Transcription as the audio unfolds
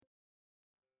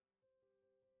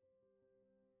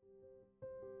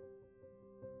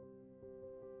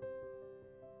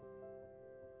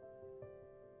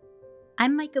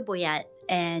I'm Micah Boyette,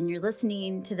 and you're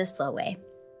listening to The Slow Way,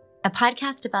 a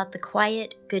podcast about the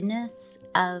quiet goodness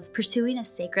of pursuing a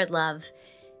sacred love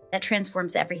that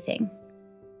transforms everything,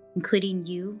 including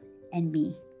you and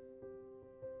me.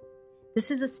 This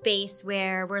is a space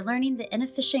where we're learning the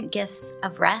inefficient gifts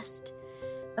of rest,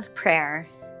 of prayer,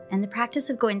 and the practice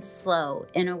of going slow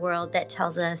in a world that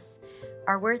tells us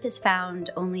our worth is found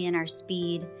only in our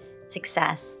speed,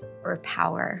 success, or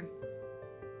power.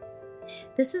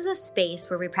 This is a space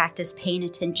where we practice paying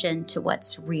attention to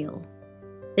what's real,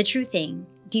 the true thing,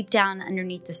 deep down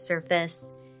underneath the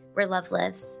surface, where love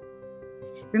lives.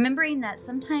 Remembering that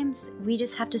sometimes we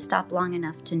just have to stop long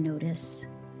enough to notice.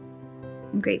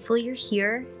 I'm grateful you're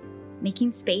here,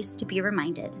 making space to be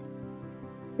reminded.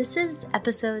 This is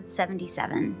episode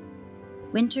 77.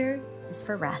 Winter is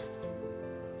for rest.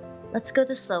 Let's go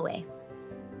the slow way.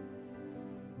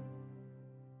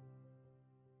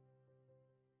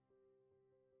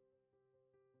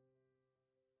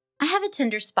 I have a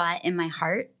tender spot in my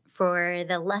heart for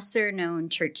the lesser-known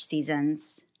church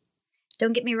seasons.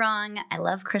 Don't get me wrong, I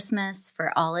love Christmas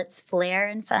for all its flair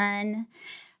and fun,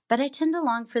 but I tend to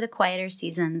long for the quieter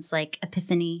seasons like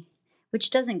Epiphany,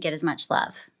 which doesn't get as much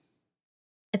love.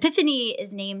 Epiphany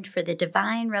is named for the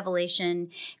divine revelation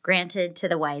granted to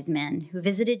the wise men who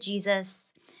visited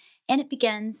Jesus, and it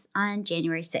begins on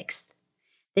January 6th,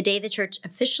 the day the church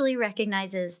officially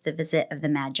recognizes the visit of the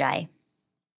Magi.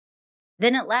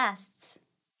 Then it lasts.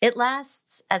 It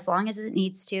lasts as long as it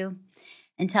needs to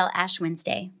until Ash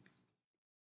Wednesday.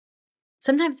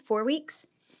 Sometimes 4 weeks,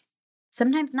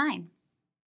 sometimes 9.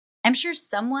 I'm sure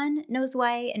someone knows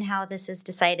why and how this is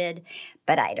decided,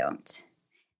 but I don't.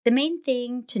 The main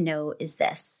thing to know is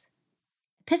this.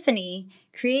 Epiphany,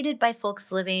 created by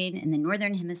folks living in the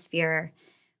Northern Hemisphere,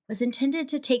 was intended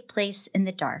to take place in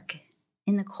the dark,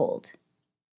 in the cold.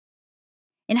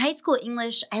 In high school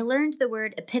English, I learned the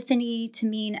word epiphany to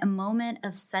mean a moment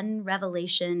of sudden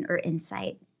revelation or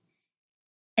insight.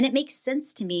 And it makes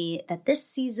sense to me that this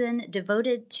season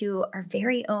devoted to our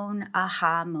very own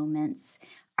aha moments,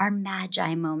 our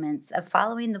magi moments of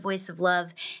following the voice of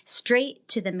love straight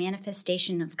to the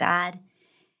manifestation of God,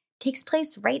 takes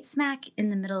place right smack in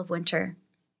the middle of winter.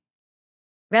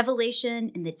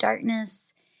 Revelation in the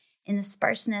darkness, in the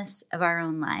sparseness of our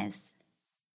own lives.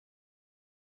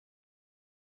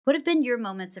 What have been your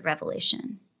moments of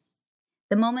revelation?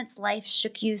 The moments life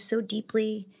shook you so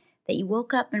deeply that you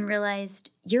woke up and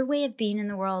realized your way of being in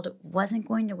the world wasn't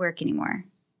going to work anymore.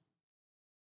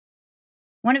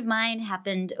 One of mine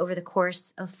happened over the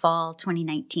course of fall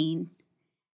 2019,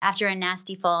 after a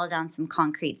nasty fall down some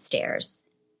concrete stairs.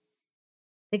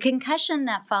 The concussion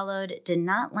that followed did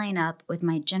not line up with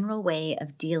my general way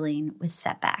of dealing with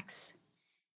setbacks.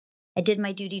 I did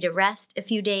my duty to rest a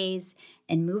few days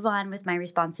and move on with my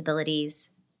responsibilities,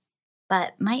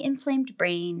 but my inflamed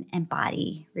brain and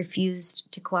body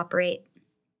refused to cooperate.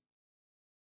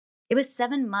 It was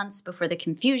 7 months before the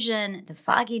confusion, the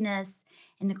fogginess,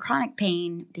 and the chronic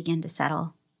pain began to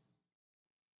settle.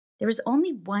 There was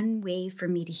only one way for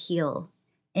me to heal,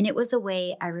 and it was a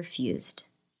way I refused.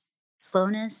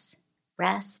 Slowness,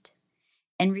 rest,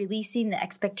 and releasing the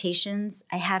expectations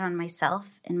I had on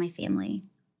myself and my family.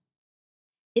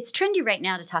 It's trendy right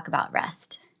now to talk about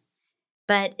rest,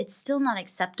 but it's still not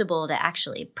acceptable to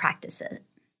actually practice it.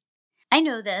 I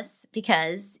know this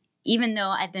because even though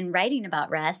I've been writing about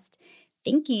rest,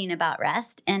 thinking about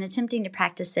rest, and attempting to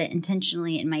practice it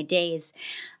intentionally in my days,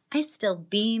 I still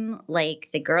beam like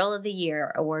the Girl of the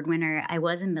Year award winner I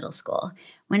was in middle school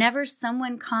whenever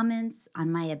someone comments on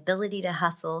my ability to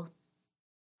hustle.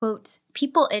 Quote,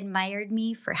 "People admired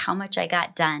me for how much I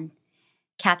got done,"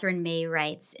 Catherine May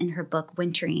writes in her book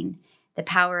Wintering, The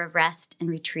Power of Rest and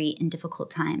Retreat in Difficult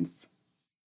Times.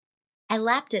 I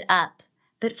lapped it up,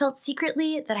 but felt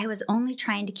secretly that I was only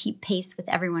trying to keep pace with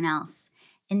everyone else,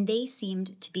 and they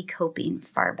seemed to be coping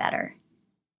far better.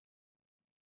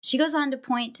 She goes on to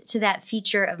point to that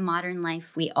feature of modern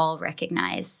life we all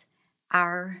recognize,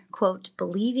 our, quote,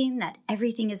 "believing that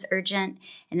everything is urgent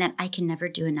and that I can never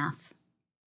do enough."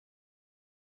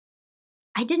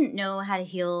 I didn't know how to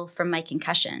heal from my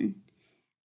concussion.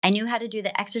 I knew how to do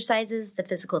the exercises the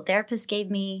physical therapist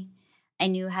gave me. I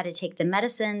knew how to take the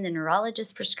medicine the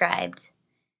neurologist prescribed.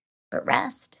 But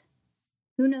rest?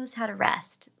 Who knows how to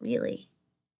rest, really?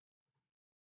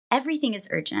 Everything is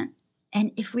urgent.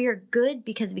 And if we are good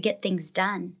because we get things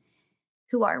done,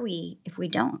 who are we if we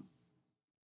don't?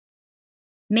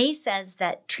 May says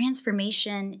that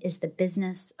transformation is the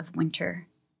business of winter.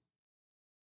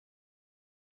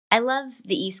 I love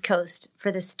the East Coast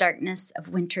for the starkness of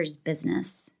winter's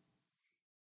business.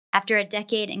 After a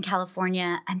decade in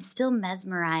California, I'm still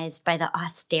mesmerized by the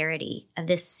austerity of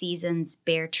this season's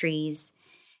bare trees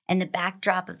and the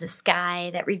backdrop of the sky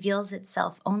that reveals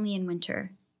itself only in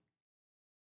winter.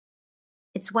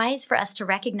 It's wise for us to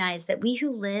recognize that we who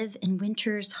live in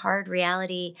winter's hard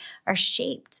reality are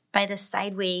shaped by the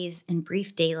sideways and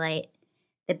brief daylight,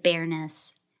 the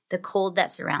bareness, the cold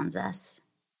that surrounds us.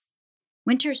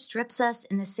 Winter strips us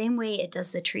in the same way it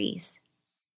does the trees.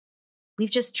 We've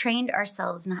just trained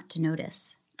ourselves not to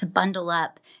notice, to bundle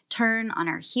up, turn on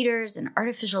our heaters and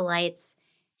artificial lights,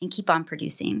 and keep on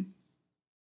producing.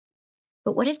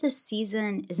 But what if this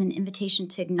season is an invitation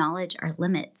to acknowledge our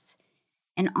limits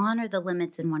and honor the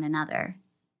limits in one another,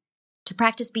 to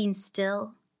practice being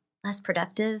still, less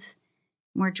productive,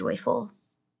 more joyful?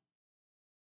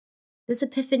 This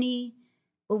epiphany,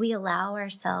 will we allow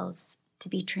ourselves to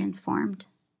be transformed?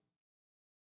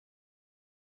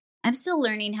 I'm still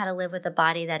learning how to live with a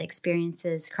body that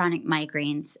experiences chronic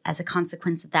migraines as a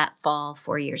consequence of that fall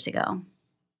 4 years ago.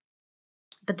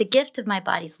 But the gift of my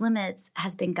body's limits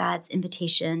has been God's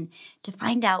invitation to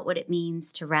find out what it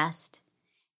means to rest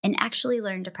and actually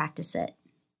learn to practice it.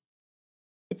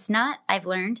 It's not, I've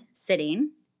learned,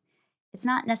 sitting. It's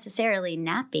not necessarily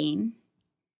napping.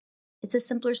 It's a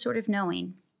simpler sort of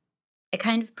knowing, a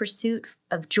kind of pursuit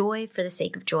of joy for the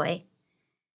sake of joy.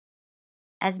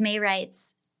 As May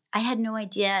writes, I had no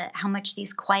idea how much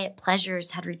these quiet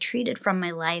pleasures had retreated from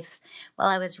my life while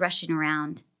I was rushing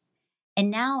around. And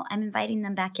now I'm inviting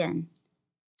them back in.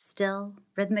 Still,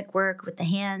 rhythmic work with the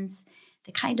hands,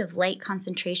 the kind of light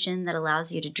concentration that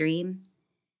allows you to dream,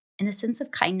 and the sense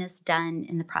of kindness done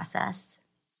in the process.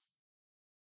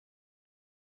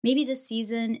 Maybe this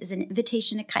season is an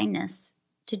invitation to kindness,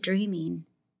 to dreaming,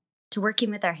 to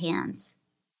working with our hands.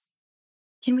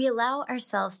 Can we allow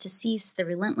ourselves to cease the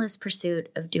relentless pursuit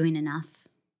of doing enough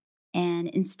and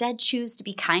instead choose to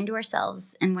be kind to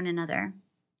ourselves and one another?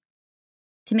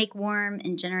 To make warm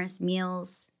and generous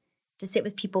meals, to sit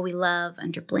with people we love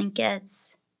under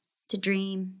blankets, to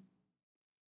dream,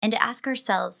 and to ask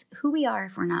ourselves who we are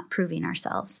if we're not proving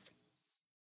ourselves.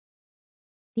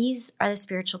 These are the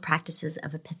spiritual practices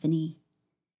of Epiphany,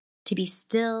 to be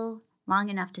still long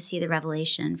enough to see the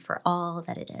revelation for all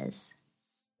that it is.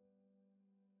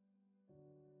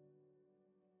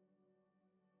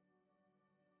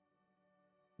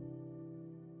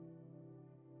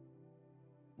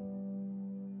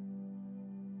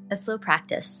 A slow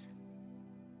practice.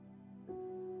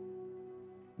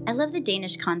 I love the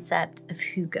Danish concept of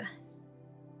hygge.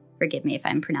 Forgive me if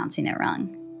I'm pronouncing it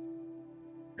wrong.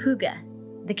 Hygge,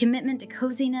 the commitment to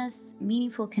coziness,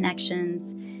 meaningful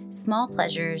connections, small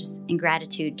pleasures, and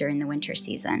gratitude during the winter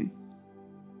season.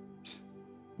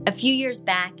 A few years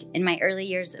back, in my early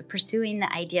years of pursuing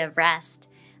the idea of rest,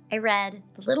 I read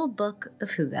The Little Book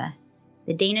of Hygge,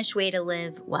 The Danish Way to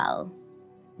Live Well.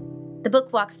 The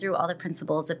book walks through all the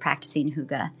principles of practicing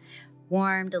hygge: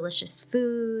 warm, delicious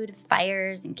food,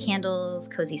 fires and candles,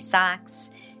 cozy socks,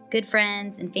 good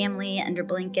friends and family under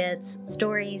blankets,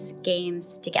 stories,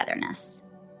 games, togetherness.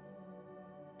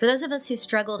 For those of us who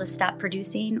struggle to stop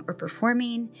producing or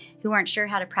performing, who aren't sure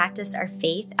how to practice our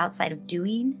faith outside of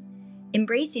doing,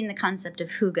 embracing the concept of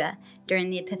hygge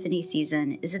during the Epiphany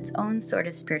season is its own sort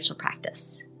of spiritual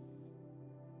practice.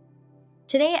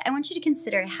 Today, I want you to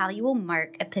consider how you will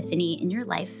mark Epiphany in your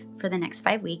life for the next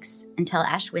 5 weeks until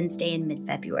Ash Wednesday in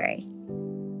mid-February.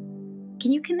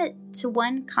 Can you commit to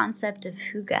one concept of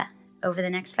hygge over the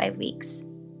next 5 weeks?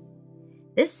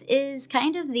 This is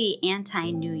kind of the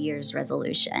anti-New Year's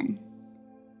resolution.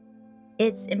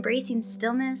 It's embracing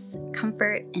stillness,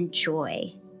 comfort, and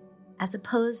joy, as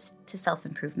opposed to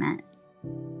self-improvement.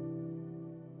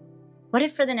 What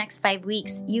if for the next 5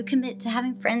 weeks, you commit to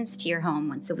having friends to your home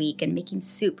once a week and making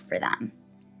soup for them?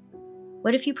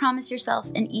 What if you promise yourself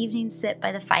an evening sit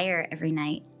by the fire every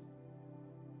night?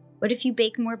 What if you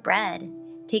bake more bread,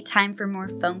 take time for more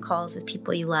phone calls with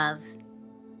people you love?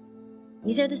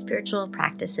 These are the spiritual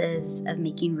practices of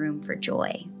making room for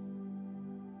joy.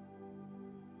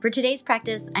 For today's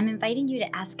practice, I'm inviting you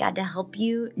to ask God to help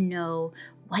you know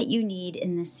what you need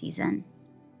in this season.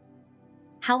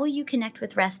 How will you connect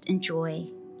with rest and joy?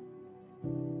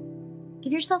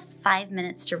 Give yourself 5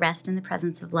 minutes to rest in the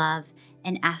presence of love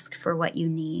and ask for what you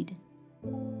need.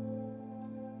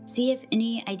 See if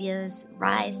any ideas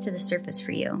rise to the surface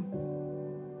for you.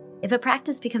 If a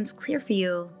practice becomes clear for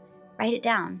you, write it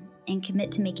down and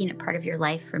commit to making it part of your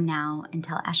life from now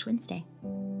until Ash Wednesday.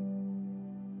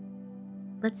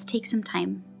 Let's take some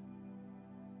time.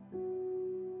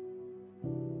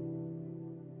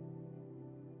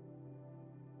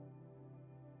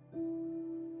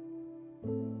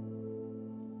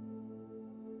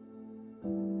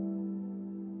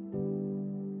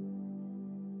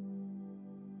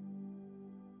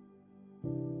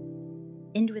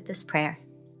 with this prayer.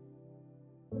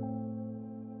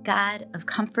 God of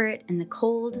comfort in the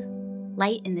cold,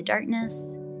 light in the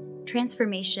darkness,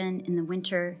 transformation in the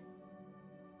winter,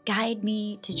 guide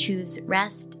me to choose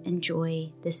rest and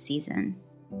joy this season.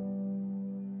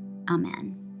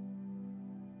 Amen.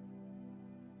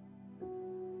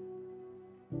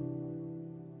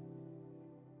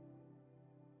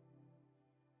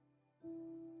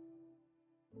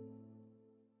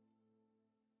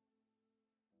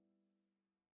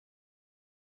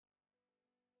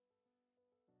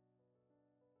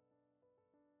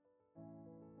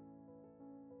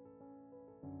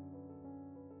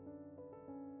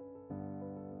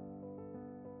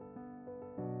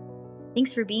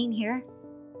 Thanks for being here.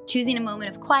 Choosing a moment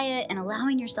of quiet and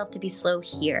allowing yourself to be slow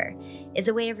here is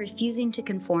a way of refusing to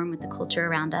conform with the culture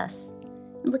around us.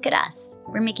 And look at us.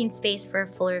 We're making space for a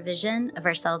fuller vision of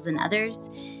ourselves and others,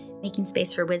 making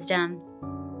space for wisdom,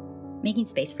 making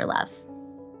space for love.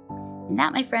 And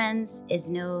that, my friends, is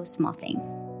no small thing.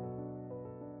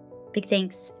 Big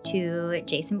thanks to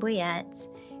Jason Boyette,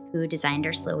 who designed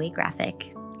our Slow Way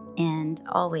graphic, and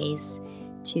always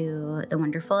to the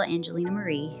wonderful Angelina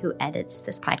Marie, who edits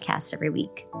this podcast every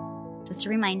week. Just a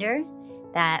reminder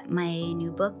that my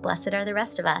new book, Blessed Are the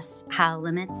Rest of Us, How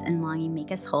Limits and Longing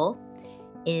Make Us Whole,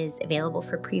 is available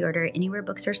for pre-order anywhere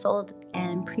books are sold,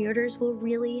 and pre-orders will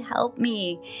really help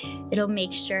me. It'll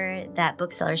make sure that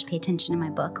booksellers pay attention to my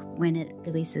book when it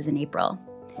releases in April.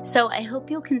 So I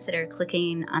hope you'll consider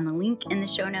clicking on the link in the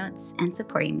show notes and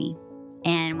supporting me.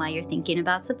 And while you're thinking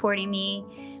about supporting me,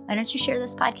 why don't you share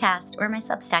this podcast or my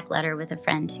Substack letter with a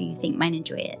friend who you think might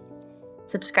enjoy it?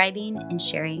 Subscribing and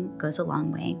sharing goes a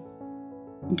long way.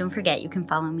 And don't forget, you can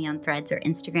follow me on Threads or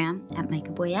Instagram at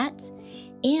Micah Boyette.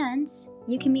 And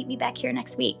you can meet me back here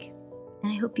next week.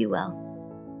 And I hope you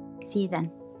will. See you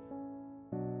then.